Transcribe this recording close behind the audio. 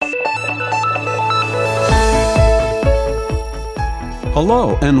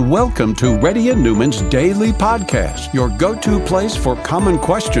Hello and welcome to Reddy and Newman's Daily Podcast, your go-to place for common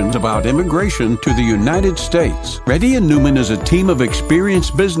questions about immigration to the United States. Reddy and Newman is a team of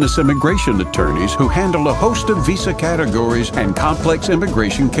experienced business immigration attorneys who handle a host of visa categories and complex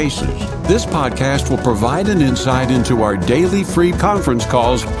immigration cases. This podcast will provide an insight into our daily free conference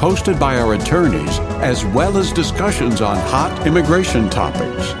calls hosted by our attorneys, as well as discussions on hot immigration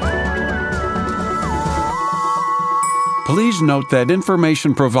topics. Please note that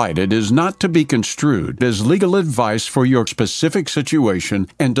information provided is not to be construed as legal advice for your specific situation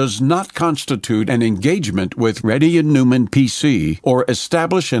and does not constitute an engagement with Reddy and Newman PC or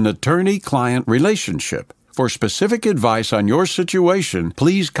establish an attorney-client relationship. For specific advice on your situation,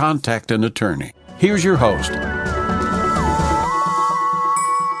 please contact an attorney. Here's your host.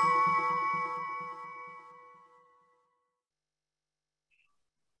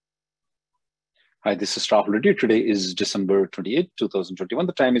 Hi, this is Rahul Reddy. Today is December 28, 2021.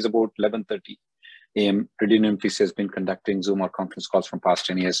 The time is about 11:30 a.m. Reddy and Newman PC has been conducting Zoom or conference calls from past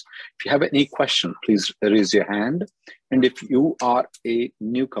 10 years. If you have any question, please raise your hand. And if you are a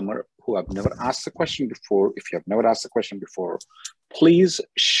newcomer who have never asked a question before, please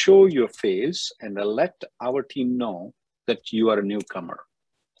show your face and let our team know that you are a newcomer.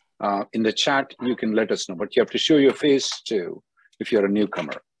 In the chat, you can let us know, but you have to show your face too if you're a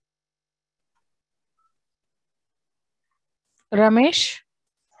newcomer. Ramesh?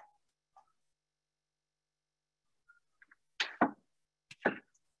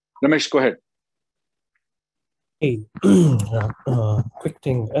 Ramesh, go ahead. Hey, quick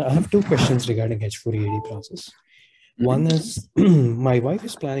thing. I have two questions regarding H-4EAD process. One is, my wife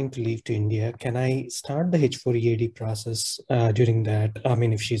is planning to leave to India. Can I start the H-4EAD process during that? I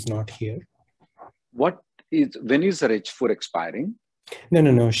mean, if she's not here. When is her H-4 expiring?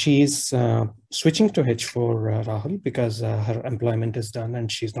 No. She's switching to H-4, Rahul, because her employment is done and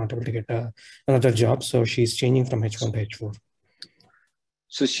she's not able to get another job. So she's changing from H-1 to H-4.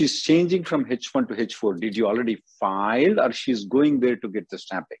 So she's changing from H-1 to H-4. Did you already file or she's going there to get the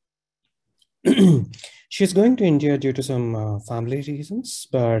stamping? She's going to India due to some family reasons,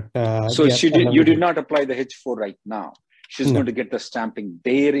 but... so you did not apply the H-4 right now. She's going to get the stamping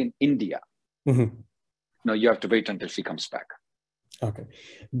there in India. Mm-hmm. No, you have to wait until she comes back. Okay.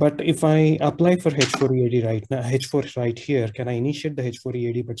 But if I apply for H-4EAD right now, H-4 right here, can I initiate the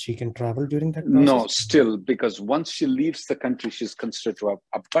H-4EAD, but she can travel during that process? No, still, because once she leaves the country, she's considered to have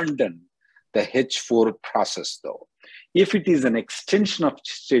abandoned the H-4 process, though. If it is an extension of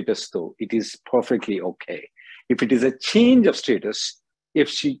status, though, it is perfectly okay. If it is a change of status, if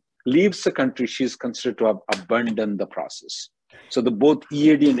she leaves the country, she's considered to have abandoned the process. So both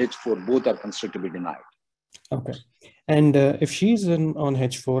EAD and H-4, both are considered to be denied. Okay. And if she's on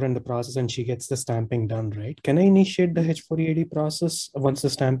H-4 in the process and she gets the stamping done, right? Can I initiate the H-4EAD process once the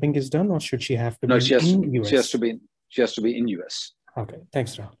stamping is done, or should she have to be in US? She has to be in US. Okay.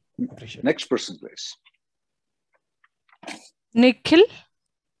 Thanks, Rahul. Appreciate it. Next person, please. Nikhil?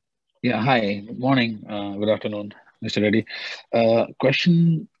 Yeah, hi. Good morning. Good afternoon, Mr. Reddy.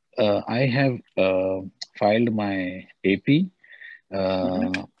 Question, I have filed my AP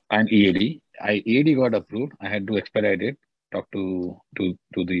and EAD. EAD got approved. I had to expedite it, talk to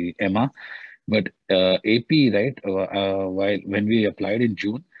the EMA. But AP, right, when we applied in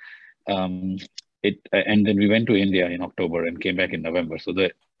June, and then we went to India in October and came back in November. So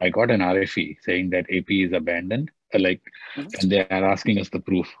I got an RFE saying that AP is abandoned, and they are asking us the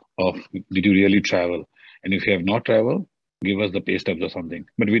proof of, did you really travel? And if you have not traveled, give us the pay stubs or something.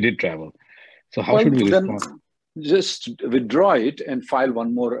 But we did travel. So how should we respond? Just withdraw it and file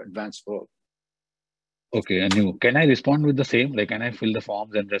one more advance parole. Okay, and can I respond with the same? Like, can I fill the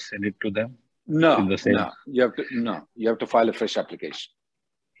forms and just send it to them? No. You have to file a fresh application.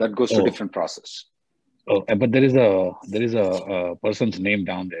 That goes to a different process. Oh, but there is a person's name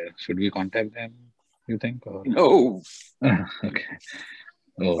down there. Should we contact them, you think? Or? No. Okay.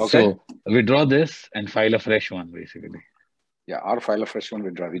 So withdraw this and file a fresh one, basically. Yeah, or file a fresh one,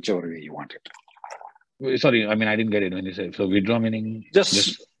 withdraw, whichever way you want it. Sorry, I mean, I didn't get it when you said. So withdraw meaning?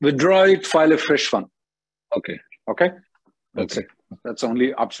 Just withdraw it, file a fresh one. Okay. That's it. That's the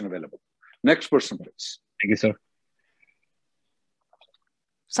only option available. Next person, please. Thank you, sir.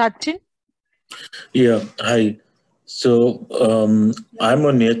 Sachin? Yeah, hi. So I'm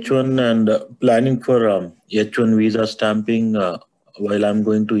on H1 and planning for H1 visa stamping while I'm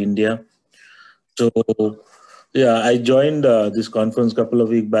going to India. So yeah, I joined this conference a couple of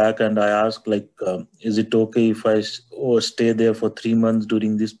weeks back and I asked, is it okay if I stay there for 3 months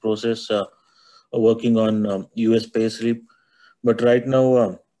during this process? Working on US payslip, but right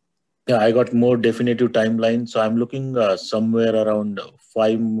now Yeah, I got more definitive timeline. So I'm looking somewhere around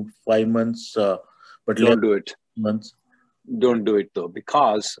 5 months, but less Don't do it. months. Don't do it though,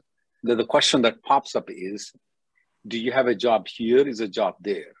 because the question that pops up is, do you have a job here? Is a job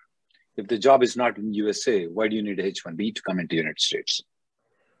there? If the job is not in USA, why do you need a H-1B to come into the United States?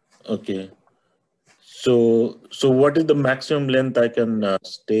 Okay. So what is the maximum length I can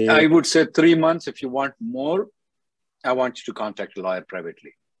stay? I would say 3 months. If you want more, I want you to contact a lawyer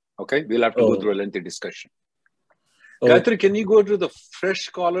privately. Okay? We'll have to go through a lengthy discussion. Gayatri, can you go to the fresh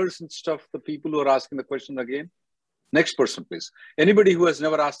callers and stuff, the people who are asking the question again? Next person, please. Anybody who has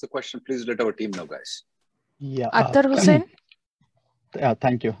never asked the question, please let our team know, guys. Yeah. Akhtar Hussain. Yeah,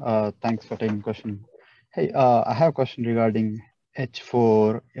 thank you. Thanks for taking the question. Hey, I have a question regarding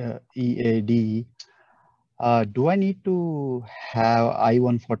H4 EAD. Do I need to have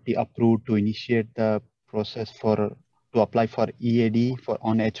I-140 approved to initiate the process to apply for EAD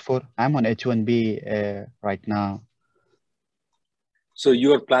on H4? I'm on H1B right now. So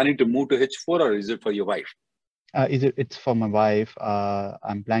you are planning to move to H4, or is it for your wife? It's for my wife.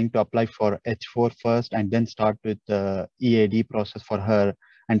 I'm planning to apply for H4 first and then start with the EAD process for her.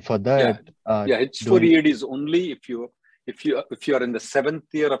 And for that, H4 EAD is only if you are in the 7th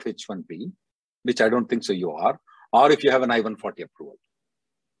year of H1B, which I don't think so you are, or if you have an I-140 approval.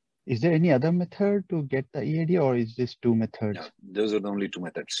 Is there any other method to get the EAD, or is this 2 methods? No, those are the only 2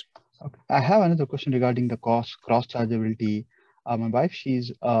 methods. Okay. I have another question regarding the cross-chargeability. My wife,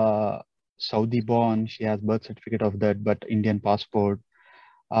 she's Saudi born. She has birth certificate of that, but Indian passport.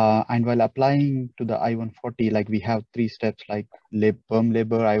 And while applying to the I-140, like we have 3 steps, like perm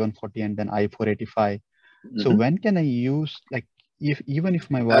labor, I-140, and then I-485. Mm-hmm. So when can I use, like, even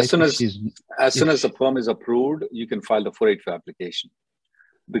if my wife, as soon as the perm is approved, you can file the 485 application.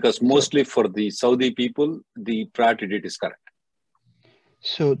 Because mostly for the Saudi people, the priority date is correct.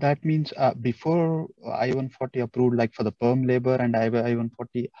 So that means before I-140 approved, like for the perm labor and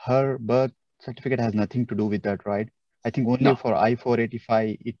I-140, her birth certificate has nothing to do with that, right? I think only for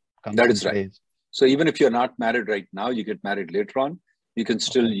I-485, it comes that is in right. place. So even if you're not married right now, you get married later on, you can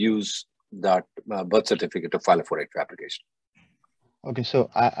still use that birth certificate to file a 485 application. Okay, so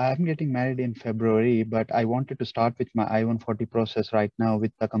I'm getting married in February, but I wanted to start with my I-140 process right now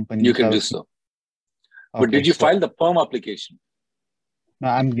with the company. You can do so. But did you file the perm application? No,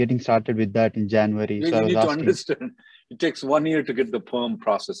 I'm getting started with that in January. You need to understand, it takes 1 year to get the perm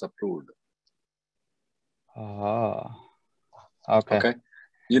process approved. Okay.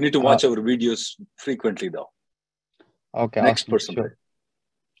 You need to watch our videos frequently, though. Okay. Next person. Sure.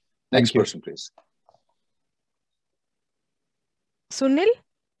 Next person, please. Sunil?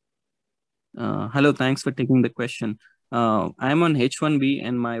 Hello, thanks for taking the question. I'm on H1B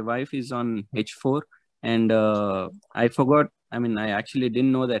and my wife is on H4. And I forgot, I actually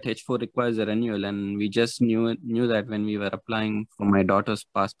didn't know that H4 requires a renewal, and we just knew that when we were applying for my daughter's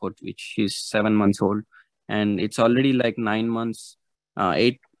passport, which she's 7 months old. And it's already like 9 months,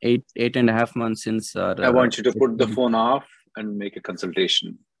 8.5 months since. I want you to put the phone off and make a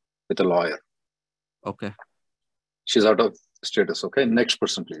consultation with a lawyer. Okay. She's out of status. Okay. Next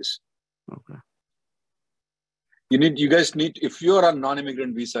person, please. Okay. You guys need, if you're on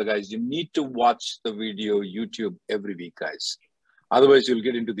non-immigrant visa, guys, you need to watch the video YouTube every week, guys. Otherwise, you'll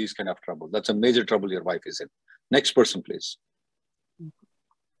get into these kind of trouble. That's a major trouble your wife is in. Next person, please.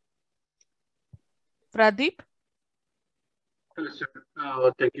 Pradeep? Hello, sir.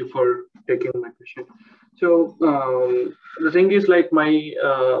 Thank you for taking my question. So the thing is, like, my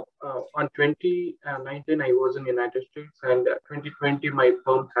on 2019, I was in the United States, and 2020, my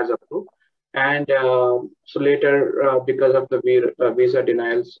perm has approved. And so later, because of the visa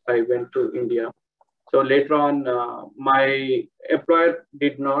denials, I went to India. So later on, my employer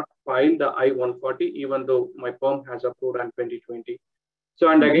did not file the I-140, even though my perm has approved on 2020. So,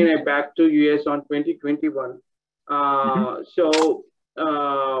 and again, I back to US on 2021. So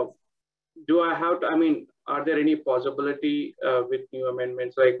do I have to, are there any possibility with new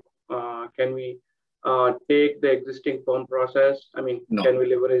amendments? Like, can we take the existing perm process? No. Can we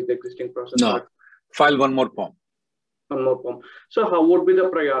leverage the existing process? No. File one more perm. One more perm. So how would be the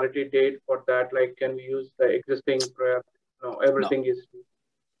priority date for that? Like, can we use the existing priority? No, everything is...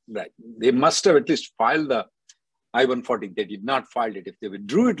 Right. They must have at least filed the I-140. They did not file it. If they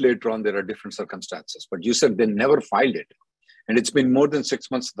withdrew it later on, there are different circumstances. But you said they never filed it. And it's been more than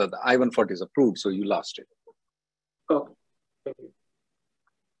 6 months that the I-140 is approved, so you lost it. Okay. Thank you.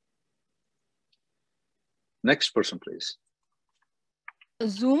 Next person, please.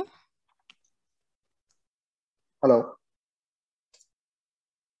 Zoom? Hello.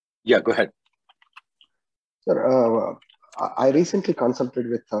 Yeah, go ahead. Sir, I recently consulted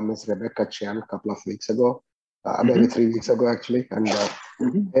with Ms. Rebecca Chan a couple of weeks ago, maybe 3 weeks ago actually, and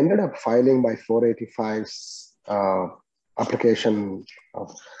ended up filing my 485's application.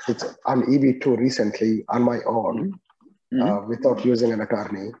 It's on EB2 recently on my own without using an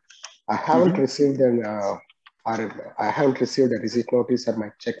attorney. I haven't received I haven't received a receipt notice, or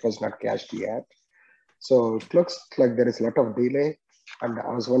my check was not cashed yet. So it looks like there is a lot of delay, and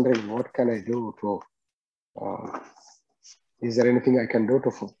I was wondering what can I do to. Is there anything I can do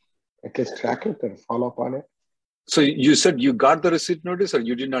to at least track it or follow up on it? So you said you got the receipt notice, or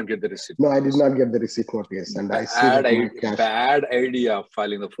you did not get the receipt notice? No, I did not get the receipt notice, and I see bad idea of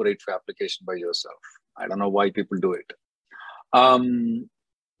filing the 485 application by yourself. I don't know why people do it.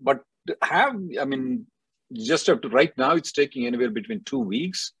 But just up to right now, it's taking anywhere between 2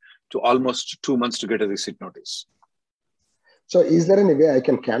 weeks to almost 2 months to get a receipt notice. So is there any way I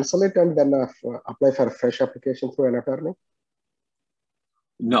can cancel it and then apply for a fresh application through an attorney?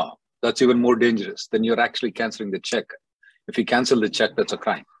 No, that's even more dangerous. Then you're actually canceling the check. If you cancel the check, that's a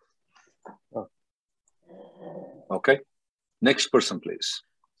crime. Oh. Okay. Next person, please.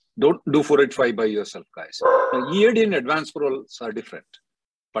 Don't do 485 by yourself, guys. Now, EAD and advanced paroles are different,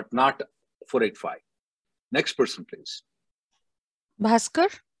 but not 485. Next person, please.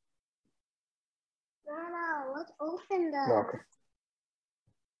 Bhaskar? No, let's open the... Okay.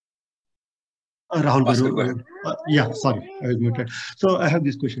 Rahul Bhaskar, Garu. Yeah, sorry, I was muted. So I have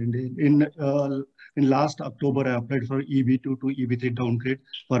this question. In last October, I applied for EB2 to EB3 downgrade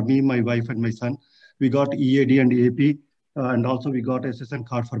for me, my wife, and my son. We got EAD and AP, and also we got SSN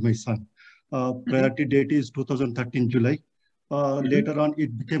card for my son. Priority date is 2013 July. Later on,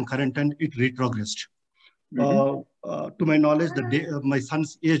 it became current and it retrogressed. To my knowledge, the day my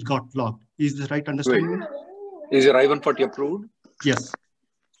son's age got locked. Is this right understanding? Is your I-140 approved? Yes.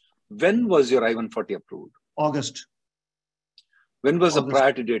 When was your I-140 approved? August. When was the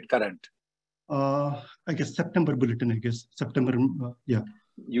priority date current? I guess September bulletin, I guess. September, yeah.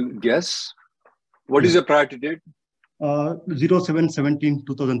 You guess? What is your priority date?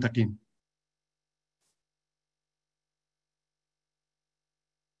 07/17/2013.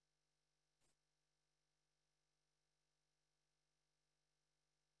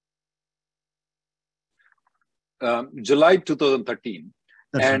 July 2013.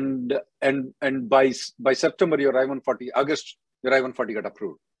 That's and by September, your I-140, August, your I-140 got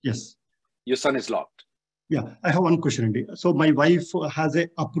approved. Yes. Your son is locked. Yeah, I have one question, Andy. So my wife has a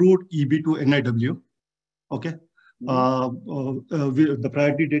approved EB2 NIW. Okay. The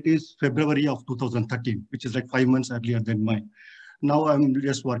priority date is February of 2013, which is like 5 months earlier than mine. Now I'm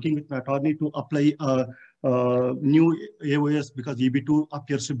just working with my attorney to apply new AOS because EB2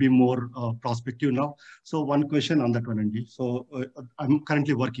 appears to be more prospective now. So one question on that one, Andy. So I'm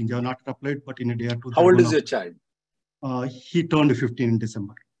currently working. They are not applied, but in a day or two. How old is your child? He turned 15 in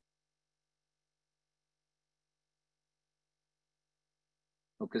December.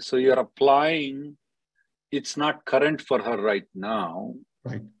 Okay, so you're applying. It's not current for her right now.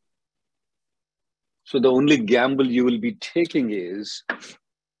 Right. So the only gamble you will be taking is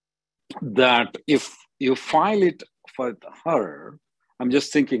that if you file it for her, I'm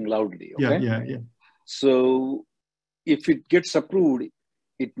just thinking loudly, okay? Yeah. So if it gets approved,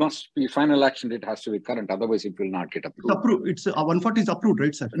 it must be final action date has to be current. Otherwise, it will not get approved. It's approved. It's 140 is approved,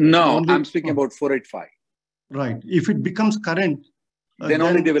 right, sir? No, I'm speaking about 485. Right. If it becomes current, then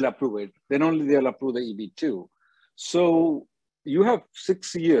only they will approve it. Then only they will approve the EB2. So you have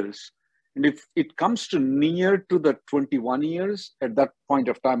 6 years. And if it comes to near to the 21 years, at that point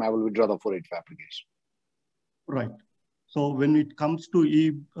of time, I will withdraw the 485 application. Right. So when it comes to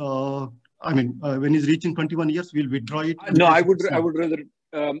when he's reaching 21 years, we'll withdraw it. No, I would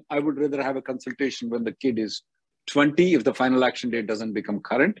rather have a consultation when the kid is 20. If the final action date doesn't become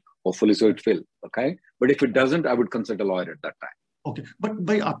current, hopefully so it will. Okay. But if it doesn't, I would consult a lawyer at that time. Okay, but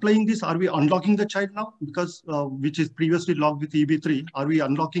by applying this, are we unlocking the child now? Because which is previously locked with EB3, are we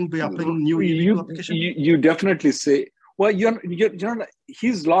unlocking by applying new EB2 application? You definitely say, well,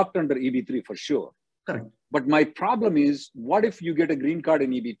 he's locked under EB3 for sure. Correct. But my problem is, what if you get a green card in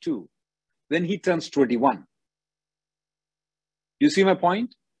EB2? Then he turns 21. You see my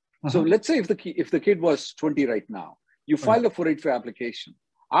point? So let's say if the kid was 20 right now, you file a 485 application.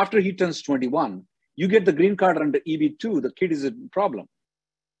 After he turns 21, you get the green card under EB2, the kid is a problem.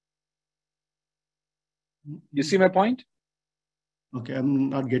 You see my point? Okay, I'm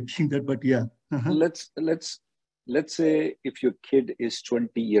not getting that, but yeah. Let's say if your kid is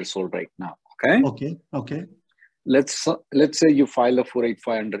 20 years old right now, okay? Okay. Let's say you file a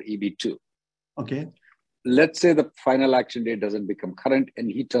 485 under EB2. Okay. Let's say the final action date doesn't become current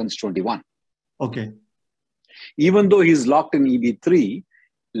and he turns 21. Okay. Even though he's locked in EB3,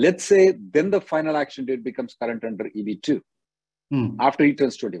 let's say then the final action date becomes current under EB2 after he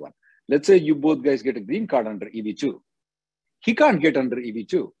turns 21. Let's say you both guys get a green card under EB2. He can't get under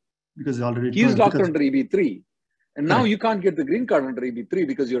EB2 because he's locked under EB3. And now you can't get the green card under EB3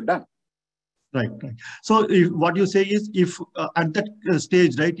 because you're done. Right. So what you say is, if at that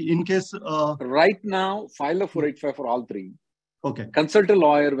stage, right, in case... Right now, file a 485 for all three. Okay. Consult a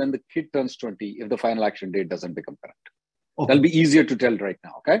lawyer when the kid turns 20 if the final action date doesn't become current. Okay. That'll be easier to tell right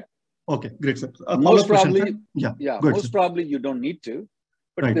now, okay? Okay, great, sir. Most probably, most probably you don't need to,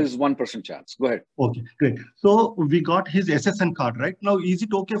 but there's 1% chance. Go ahead. Okay, great. So we got his SSN card, right? Now, is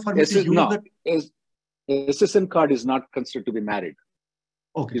it okay for me to use that? SSN card is not considered to be married.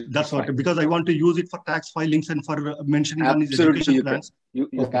 Okay, that's what, because I want to use it for tax filings and for mentioning on his education plans.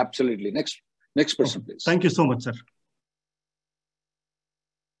 Okay. Absolutely. Next person, please. Thank you so much, sir.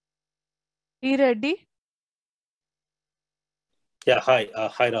 Are you ready? Yeah, hi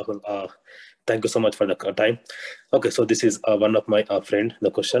Rahul. Thank you so much for the time. Okay, so this is one of my friend,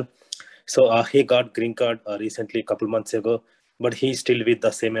 the question. So he got green card recently, a couple months ago, but he's still with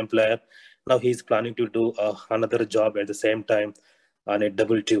the same employer. Now he's planning to do another job at the same time on a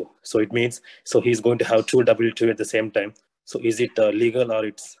W-2. So it means, so he's going to have two W-2 at the same time. So is it legal or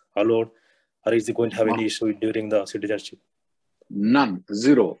it's allowed, or is he going to have any issue during the citizenship? None,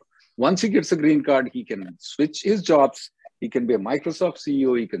 zero. Once he gets a green card, he can switch his jobs. He can be a Microsoft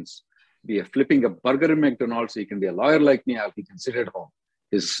CEO. He can be flipping a burger in McDonald's. He can be a lawyer like me. He can sit at home.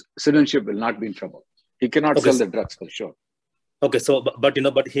 His citizenship will not be in trouble. He cannot sell the drugs for sure. Okay, so but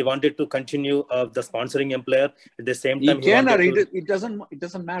he wanted to continue the sponsoring employer at the same time. He can, or it doesn't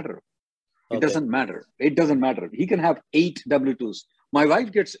matter. It doesn't matter. It doesn't matter. He can have 8 W-2s. My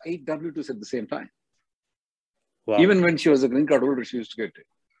wife gets 8 W-2s at the same time. Wow. Even when she was a green card holder, she used to get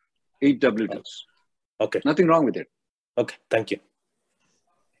 8 W-2s. Okay. Nothing wrong with it. Okay, thank you.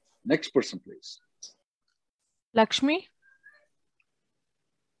 Next person, please. Lakshmi.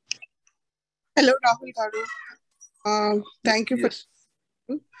 Hello, Rahul Garu. Thank you for.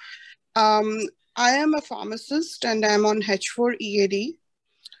 I am a pharmacist and I'm on H4 EAD.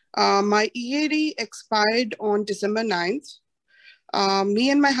 My EAD expired on December 9th. Me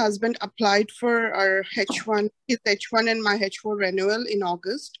and my husband applied for our H1, his H1 and my H4 renewal in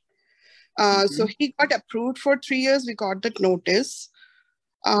August. So he got approved for 3 years. We got that notice.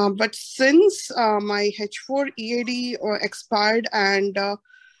 But since my H4 EAD expired and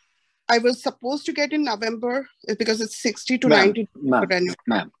I was supposed to get in November because it's 60 to 90 renewal.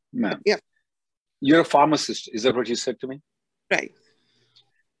 Ma'am. Yeah. You're a pharmacist. Is that what you said to me? Right.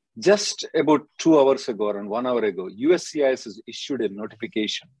 Just about 2 hours ago or 1 hour ago, USCIS has issued a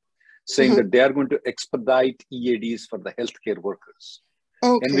notification saying that they are going to expedite EADs for the healthcare workers.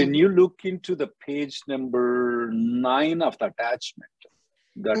 Okay. And when you look into the page number 9 of the attachment,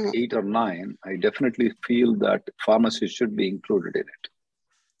 that 8 or 9, I definitely feel that pharmacy should be included in it.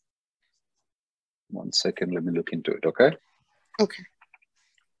 1 second, let me look into it, okay? Okay.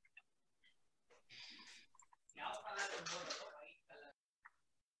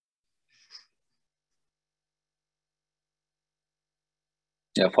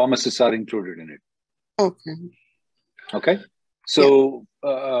 Yeah, pharmacists are included in it. Okay. Okay. So,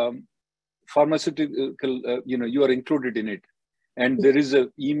 pharmaceutical, you are included in it. And there is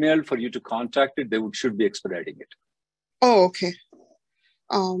an email for you to contact it. They should be expediting it. Oh, okay.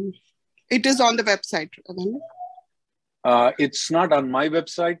 It is on the website. It's not on my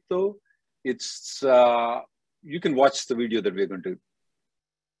website though. It's you can watch the video that we're going to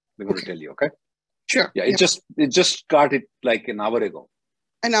tell you. Okay. Sure. Yeah. It just got it like an hour ago.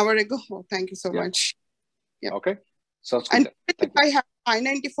 An hour ago. Oh, thank you so much. Yeah. Okay. Sounds good. And if I have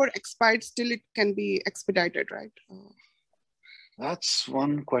I-94 expired, still it can be expedited, right? That's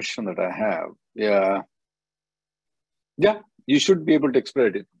one question that I have. Yeah. Yeah, you should be able to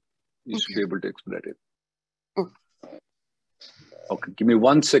expedite it. You should be able to expedite it. Okay, give me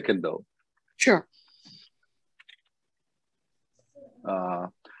 1 second though. Sure.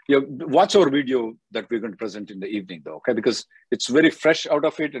 Watch our video that we're going to present in the evening though, okay? Because it's very fresh out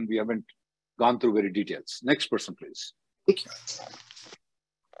of it and we haven't gone through very details. Next person, please. Thank you.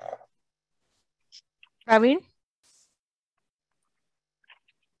 Praveen?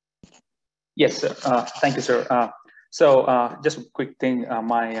 Yes, sir. Thank you, sir. So just a quick thing.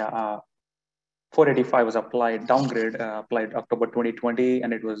 My 485 was applied October 2020,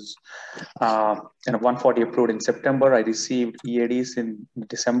 and it was 140 approved in September. I received EADs in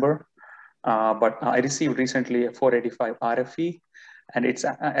December, but I received recently a 485 RFE, and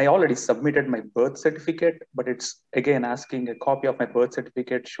I already submitted my birth certificate, but it's again asking a copy of my birth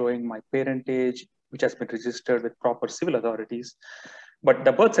certificate showing my parentage, which has been registered with proper civil authorities. But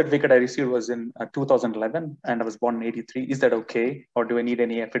the birth certificate I received was in 2011, and I was born in 83. Is that okay, or do I need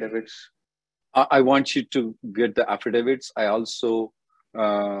any affidavits? I want you to get the affidavits. I also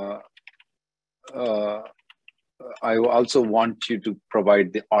want you to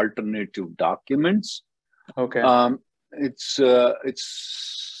provide the alternative documents. Okay. I'm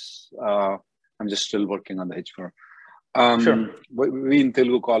just still working on the H4. Sure. We in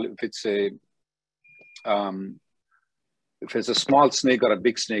Telugu call it, if it's a small snake or a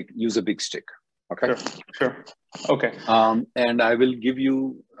big snake, use a big stick. Okay. Sure. Okay. And I will give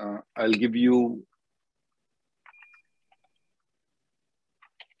you. I'll give you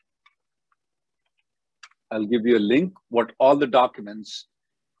a link. What all the documents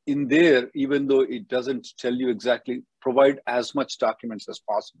in there, even though it doesn't tell you exactly, provide as much documents as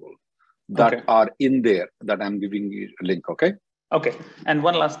possible that are in there. That I'm giving you a link. Okay. Okay. And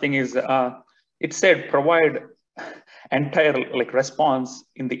one last thing is, it said provide entire response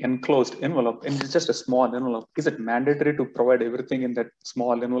in the enclosed envelope, and it's just a small envelope. Is it mandatory to provide everything in that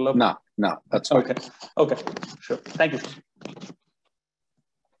small envelope? No, that's fine. Okay, sure. Thank you.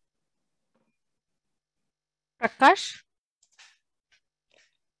 Prakash?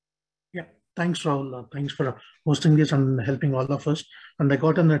 Yeah, thanks, Rahul. Thanks for hosting this and helping all of us. And I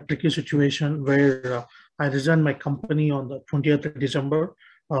got in a tricky situation where I resigned my company on the 20th of December,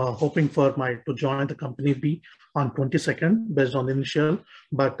 hoping for to join the company B on 22nd based on the initial,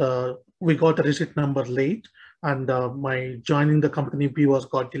 but we got a receipt number late, and my joining the company B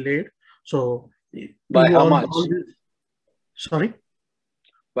got delayed. So by how much? Sorry?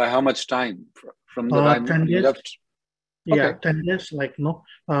 By how much time from the time 10 you days. left? Yeah, Okay. 10 days,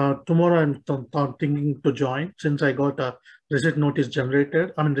 tomorrow I'm thinking to join since I got a receipt notice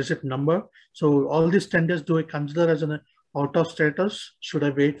generated, receipt number. So all these 10 days, do I consider as an out of status? Should I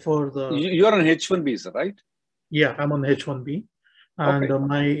wait for the... You're on H1 visa, right? Yeah, I'm on H1B. And Okay.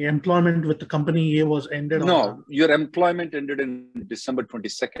 my employment with the company A was ended No, your employment ended in December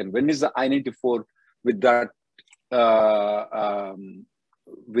 22nd. When is the I-94 with that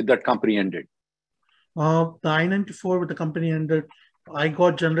company ended? The I-94 with the company ended. I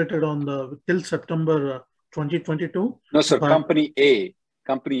got generated till September 2022. No, sir. Company A,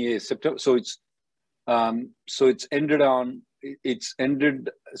 September. So it's ended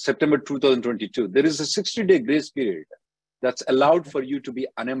September 2022. There is a 60-day grace period that's allowed for you to be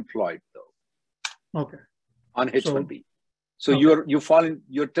unemployed, though. Okay. On H1B. So you're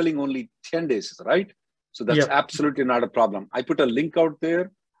telling only 10 days, right? So that's absolutely not a problem. I put a link out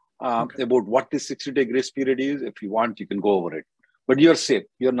there about what this 60-day grace period is. If you want, you can go over it. But you're safe.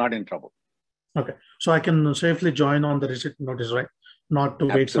 You're not in trouble. Okay. So I can safely join on the receipt notice, right? Not to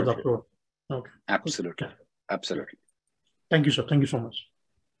wait for the approval. Okay. Absolutely. Absolutely. Thank you, sir. Thank you so much.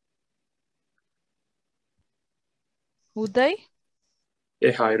 Uday?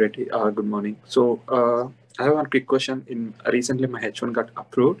 Hey, hi, Reddy. Good morning. So I have one quick question. Recently, my H1 got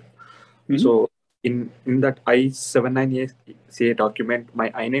approved. Mm-hmm. So in that I-79A document,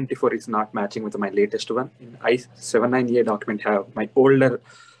 my I-94 is not matching with my latest one. In I-79A document, have my older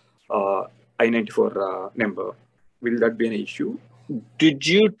I-94 number. Will that be an issue? Did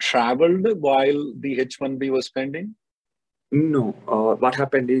you travel while the H1B was pending? No. What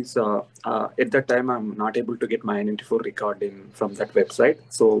happened is at that time, I'm not able to get my I-94 recording from that website.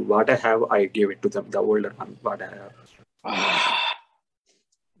 So what I have, I gave it to them, the older one, what I have.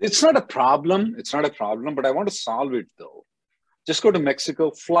 It's not a problem. It's not a problem, but I want to solve it though. Just go to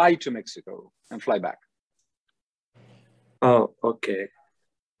Mexico, fly to Mexico, and fly back. Oh, okay.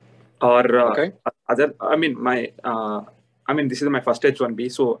 Or this is my first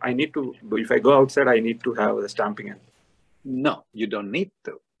H1B, so I need to, if I go outside, I need to have the stamping in. No, you don't need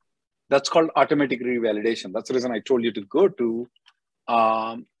to. That's called automatic revalidation. That's the reason I told you to go to.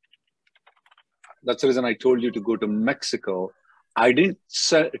 That's the reason I told you to go to Mexico. I didn't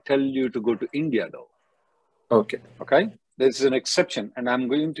tell you to go to India, though. Okay. Okay. There's an exception, and I'm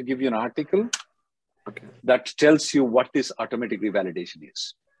going to give you an article that tells you what this automatic revalidation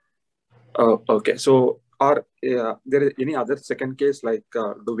is. Oh, okay. So, are there any other second case? Like,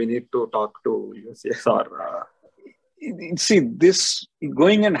 do we need to talk to USCIS or? See, this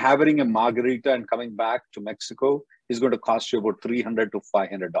going and having a margarita and coming back to Mexico is going to cost you about $300 to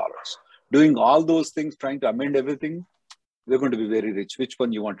 $500. Doing all those things, trying to amend everything, we're going to be very rich. Which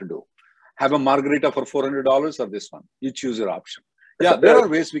one you want to do? Have a margarita for $400 or this one? You choose your option. Yeah, there are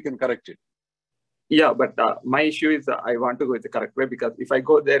ways we can correct it. Yeah, but my issue is I want to go the correct way, because if I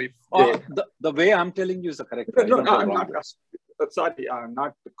go there, the way I'm telling you is the correct way. No, I'm not. Sorry, I'm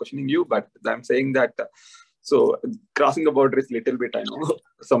not questioning you, but I'm saying that So crossing the border is little bit, I know,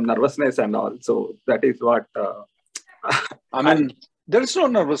 some nervousness and all. So that is what. I mean, there is no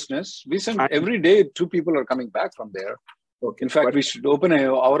nervousness. We send every day 2 people are coming back from there. Okay. In fact, we should open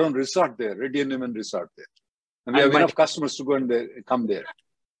our own resort there, Reddy and Newman resort there. And we have enough customers to go and come there.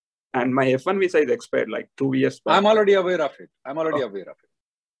 And my F1 visa is expired like 2 years back. I'm already aware of it. aware of it.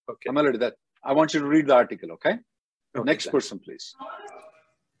 Okay. I'm already that. I want you to read the article, okay? Next person, please.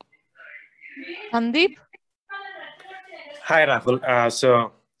 Sandeep? Hi,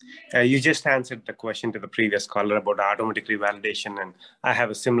 Rahul. You just answered the question to the previous caller about automatic revalidation, and I have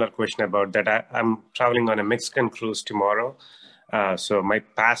a similar question about that. I'm traveling on a Mexican cruise tomorrow. So my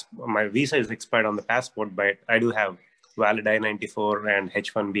visa is expired on the passport, but I do have valid I-94 and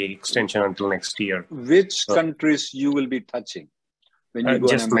H-1B extension until next year. Which countries you will be touching when you go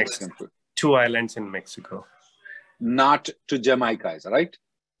on a Mexican cruise? 2 islands in Mexico. Not to Jamaica, is that right?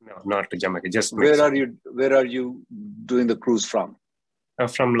 No, not to Jamaica, just Mexico. Where are you doing the cruise from?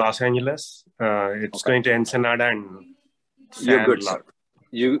 From Los Angeles. It's going to Ensenada and You're good, sir.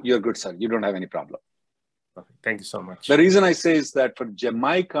 You're good, sir. You don't have any problem. Okay, thank you so much. The reason I say is that for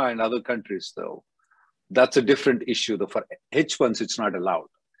Jamaica and other countries, though, that's a different issue. Though for H1s, it's not allowed.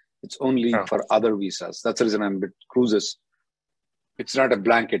 It's only for other visas. That's the reason I'm with cruises. It's not a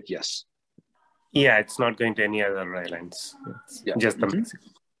blanket yes. Yeah, it's not going to any other islands. It's just the Mexico.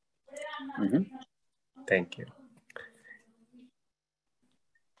 Thank you.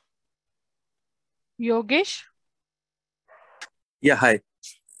 Yogesh? Yeah, hi.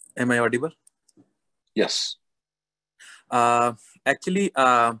 Am I audible? Yes. Actually,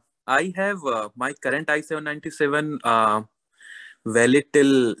 I have my current I-797 valid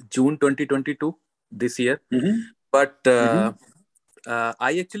till June 2022 this year. But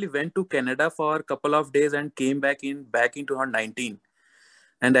I actually went to Canada for a couple of days and came back in 2019.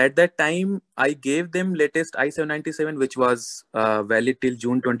 And at that time, I gave them latest I-797, which was valid till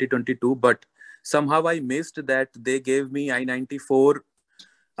June 2022. But somehow I missed that they gave me I-94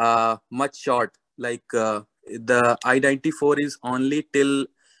 much short. Like the I-94 is only till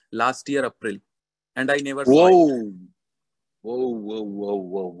last year, April. And I never saw it.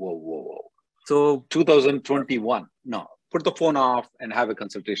 Whoa. So 2021. No, put the phone off and have a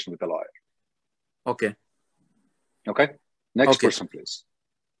consultation with a lawyer. Okay. Okay. Next person, please.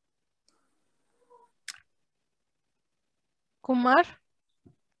 Kumar?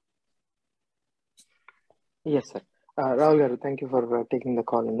 Yes, sir. Rahul Garu, thank you for taking the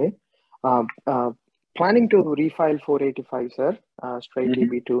call today. Planning to refile 485, sir. Straight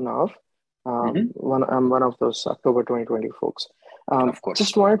EB2 now. I'm one of those October 2020 folks. Of course.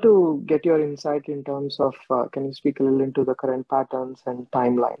 Just wanted to get your insight in terms of, can you speak a little into the current patterns and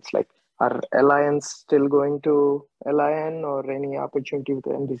timelines? Like, are Alliance still going to LIN or any opportunity with the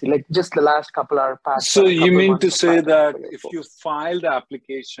NBC? Like, just the last couple are past. So you mean to say that if you file the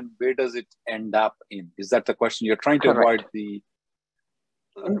application, where does it end up in? Is that the question? You're trying to avoid the...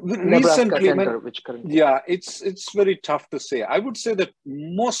 Nebraska Center, which currently... Yeah, it's very tough to say. I would say that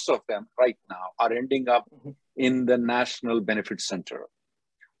most of them right now are ending up in the National Benefit Center.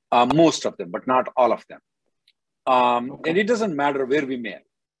 Most of them, but not all of them. And it doesn't matter where we mail.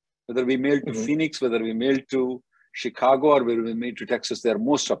 Whether we mail to Phoenix, whether we mail to Chicago, or whether we mail to Texas,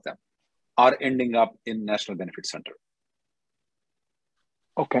 most of them are ending up in National Benefit Center.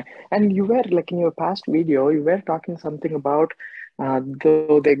 Okay. And you were, like in your past video, you were talking something about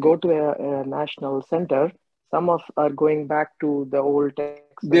though they go to a national center, some are going back to the old Texas.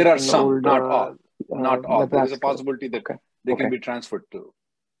 There are some, not all. Not all. Nebraska. There is a possibility that they can be transferred to.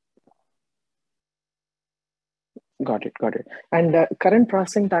 Got it. And current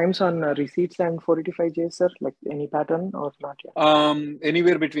processing times on receipts and 485J, sir, like any pattern or not yet?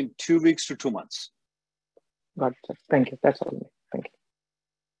 Anywhere between 2 weeks to 2 months. Got it, sir. Thank you. That's all. Thank you.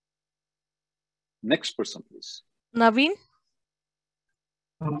 Next person, please. Naveen?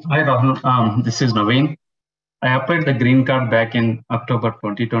 Hi, Rahul. This is Naveen. I applied the green card back in October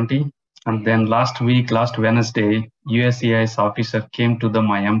 2020. And then last Wednesday, USCIS officer came to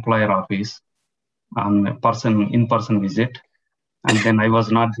my employer office on in-person visit. And then I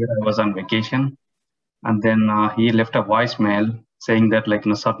was not there, I was on vacation. And then he left a voicemail saying that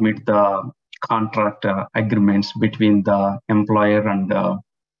submit the contract agreements between the employer and the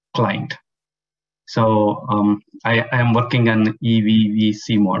client. So I am working on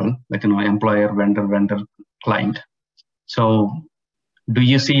EVVC model, employer, vendor, client. So do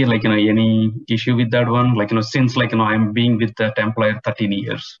you see any issue with that one? Since I'm being with that employer 13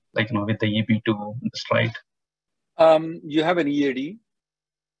 years, with the EB2 straight. You have an EAD?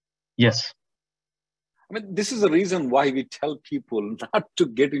 Yes. I mean, this is the reason why we tell people not to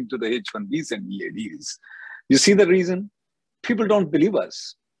get into the H1Bs and EADs. You see the reason? People don't believe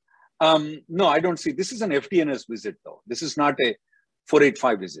us. No, I don't see. This is an FDNS visit, though. This is not a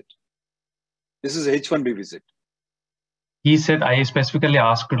 485 visit. This is a H1B visit. He said, I specifically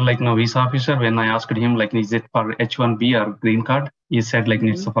asked like visa officer when I asked him like, is it for H1B or green card? He said like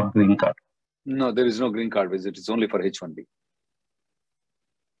it's for green card. No, there is no green card visit. It's only for H1B.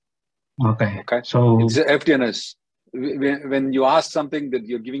 Okay. Okay. So it's a FDNS. When you ask something, that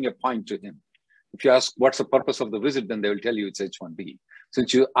you're giving a point to him. If you ask what's the purpose of the visit, then they will tell you it's H1B.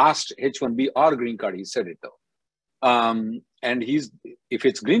 Since you asked H1B or green card, he said it though. And if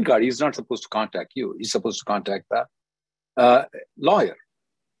it's green card, he's not supposed to contact you. He's supposed to contact the lawyer.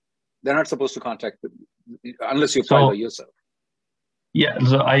 They're not supposed to contact unless you file by yourself. Yeah,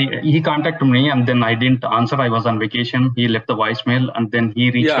 so he contacted me and then I didn't answer. I was on vacation. He left the voicemail and then he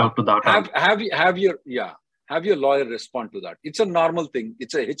reached out to the Have your lawyer respond to that. It's a normal thing.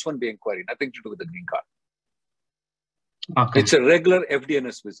 It's a H1B inquiry, nothing to do with the green card. Okay. It's a regular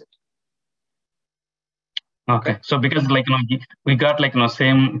FDNS visit. Okay. So because we got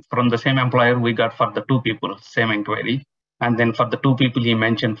same from the same employer, we got for the two people, same inquiry. And then for the two people he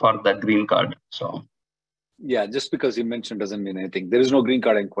mentioned for the green card. So yeah, just because he mentioned doesn't mean anything. There is no green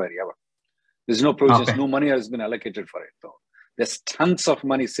card inquiry ever. There's no provisions. Okay. No money has been allocated for it though. There's tons of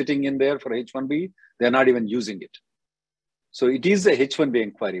money sitting in there for H1B. They're not even using it. So it is a H1B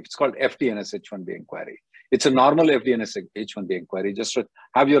inquiry. It's called FDNS H1B inquiry. It's a normal FDNS H1B inquiry. Just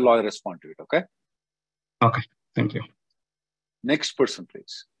have your lawyer respond to it, okay? Okay, thank you. Next person,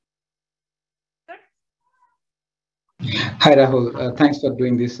 please. Hi, Rahul. Thanks for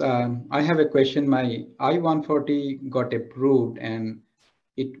doing this. I have a question. My I-140 got approved and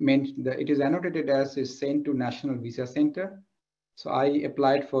it meant that it is annotated as is sent to National Visa Center. So I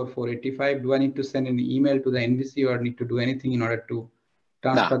applied for 485. Do I need to send an email to the NVC or need to do anything in order to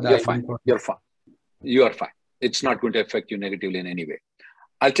transfer the I-140? You're fine. You are fine. It's not going to affect you negatively in any way.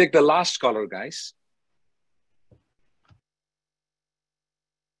 I'll take the last caller, guys.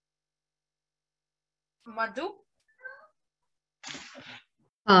 Madhu?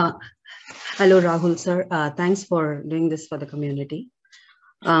 Hello, Rahul, sir. Thanks for doing this for the community.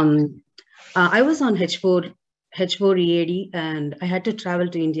 I was on H4 EAD and I had to travel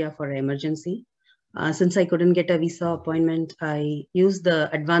to India for an emergency. Since I couldn't get a visa appointment, I used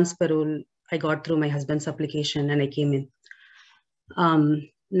the advance parole I got through my husband's application and I came in.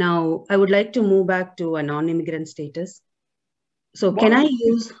 Now, I would like to move back to a non-immigrant status. So can I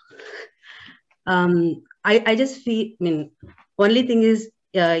use, I just feel, only thing is,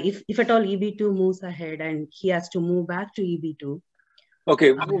 if at all EB2 moves ahead and he has to move back to EB2.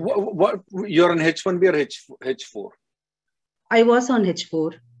 Okay, what you're on H1B or H4? I was on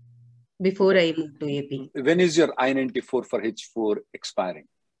H4 before I moved to AP. When is your I-94 for H4 expiring?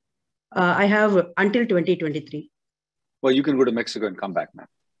 I have until 2023. Well, you can go to Mexico and come back, ma'am.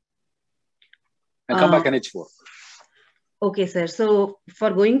 And come back on H4. Okay, sir. So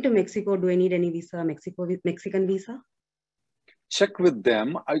for going to Mexico, do I need any visa, Mexican visa? Check with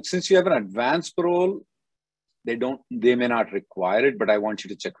them. Since you have an advance parole, they may not require it, but I want you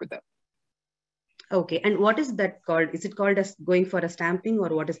to check with them. Okay. And what is that called? Is it called as going for a stamping or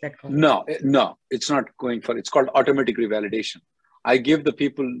what is that called? No, it's not going for, it's called automatic revalidation. I give the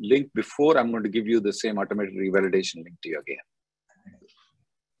people link before. I'm going to give you the same automatic revalidation link to you again.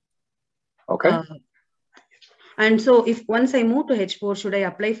 Okay. And so if once I move to H4, should I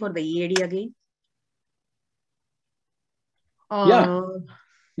apply for the EAD again?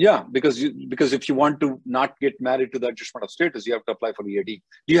 Yeah, because if you want to not get married to the adjustment of status, you have to apply for EAD.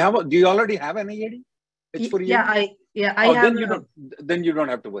 Do you already have an EAD? H4 EAD? I have. Then you don't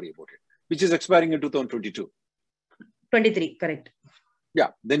have to worry about it, which is expiring in 2022. 23, correct. Yeah,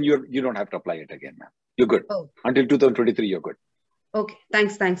 then you don't have to apply it again, ma'am. You're good. Until 2023, you're good. Okay,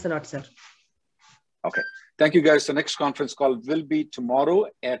 thanks a lot, sir. Okay, thank you, guys. The next conference call will be tomorrow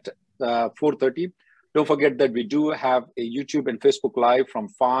at 4:30. Don't forget that we do have a YouTube and Facebook Live from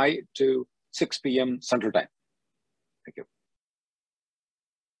 5 to 6 p.m. Central Time. Thank you.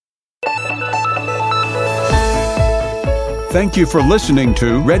 Thank you for listening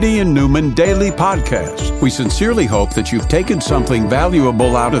to Reddy and Newman Daily Podcast. We sincerely hope that you've taken something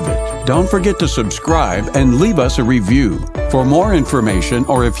valuable out of it. Don't forget to subscribe and leave us a review. For more information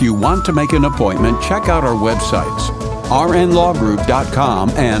or if you want to make an appointment, check out our websites,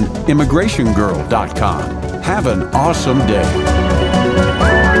 rnlawgroup.com and immigrationgirl.com. Have an awesome day.